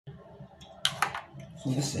So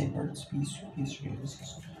this is a Burts Toothpaste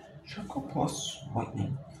This Charcoal Plus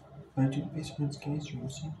Whitening. My toothpaste rinse case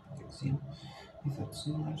received fixing with a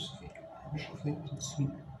similar artificial flavors and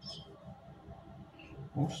sweeteners.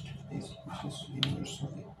 Most toothpaste uses sweeteners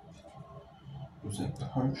sulfate. It was like the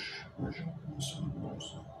harsh version of the sweetener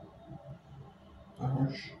sulfate. The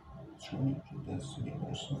harsh sweetener the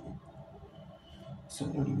sweetener sulfate.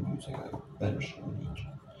 Similar to use like a better sweetener.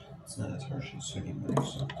 It's not as harsh as sodium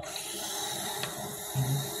sulfate.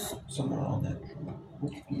 Somewhere on that sugar.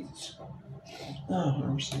 Which piece?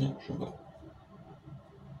 100% sugar.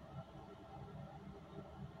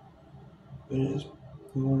 But it is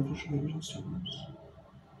the artificial flavors and sweeteners.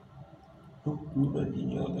 Oh, blue, red,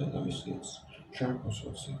 and yellow, that obviously it's charcoal, so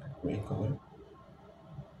it's like a gray color.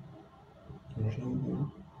 There's no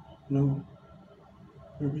blue, no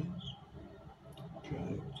rubies. Try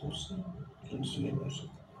it closely and sweeteners.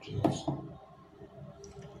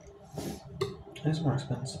 It's more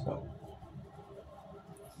expensive, but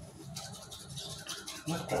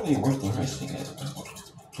it's probably worth investing in it.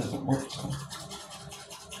 Does it work though?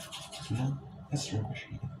 You know, that's the real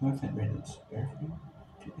question. What if I read it's fair for you?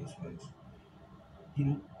 2 days ways. You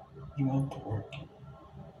know, you want to work.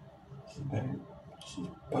 This is better. This is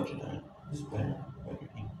budget on it. This is better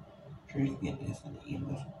budgeting. Sure you can get this in the end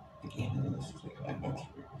of this is like $5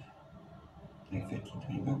 for like 15-20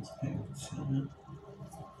 depending on the sale now.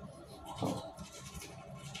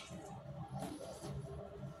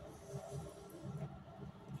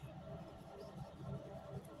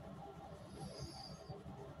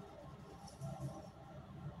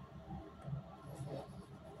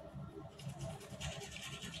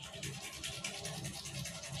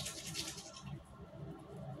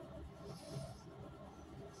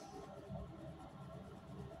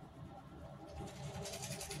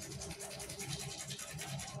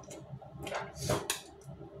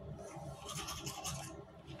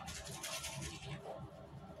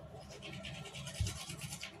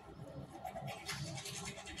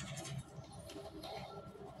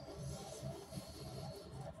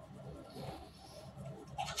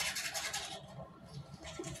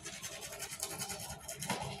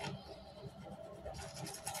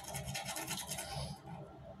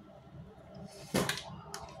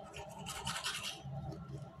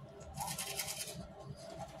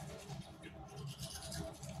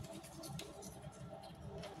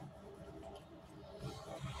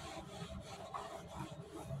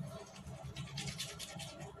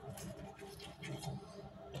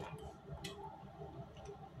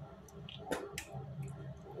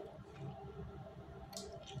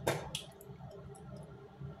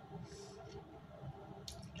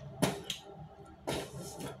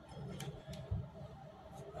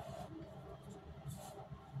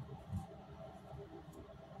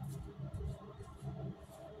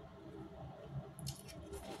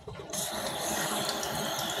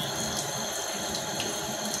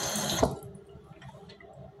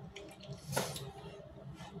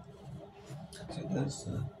 So that's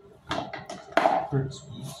the Burts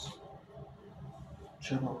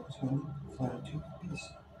Charcoal Plus Whitening Fluoride Toothpaste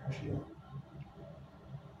ratio.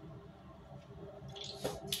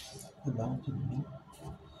 The mountain meat.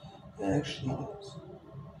 Actually, it is.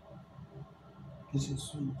 This is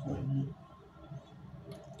sweet fluoride,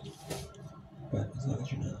 but as long as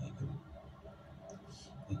you're not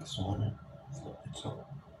like swan it's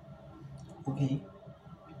okay.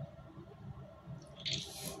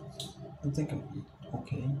 I think it'll be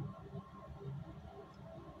okay.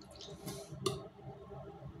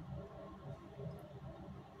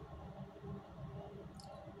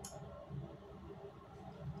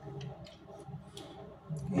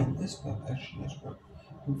 And this cup actually is what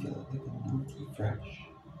I feel like a milky fresh.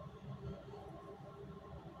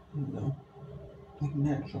 You know, like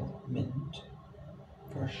natural mint,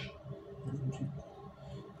 fresh,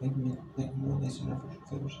 like mint, like nice and artificial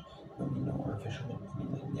flavors. I don't mean no artificial mint, I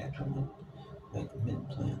mean like natural mint, like mint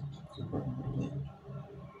plants, like burn plant,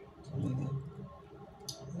 something like that.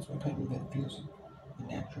 That's what kind of it feels like, a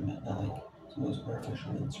natural mint, not like some of those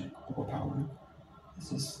artificial mints are overpowering.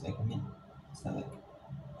 This is like mint. It's not like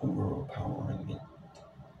overpowering mint,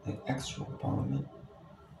 like extra overpowering mint.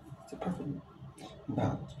 It's a perfect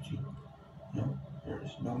balance between, you know,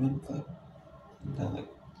 there's no mint flavor, and then like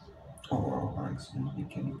overpowering sometimes it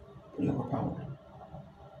can be pretty overpowering.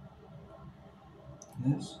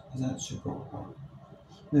 And this is not super overpowering.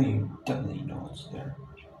 No, you definitely know it's there.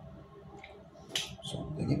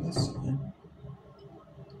 So I give this a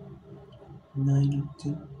 9 out of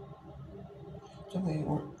 10. Definitely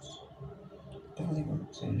works. Definitely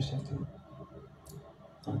works. I just have to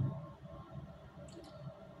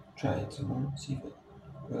try it some more, see if it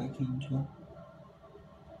really came to it.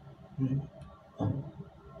 Right.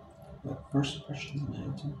 But first impressions in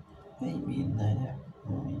 9 maybe a 9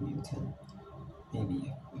 or maybe a 10.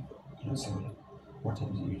 Maybe if someone more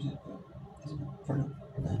times you use it, but isn't for now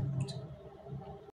 9 out of 10.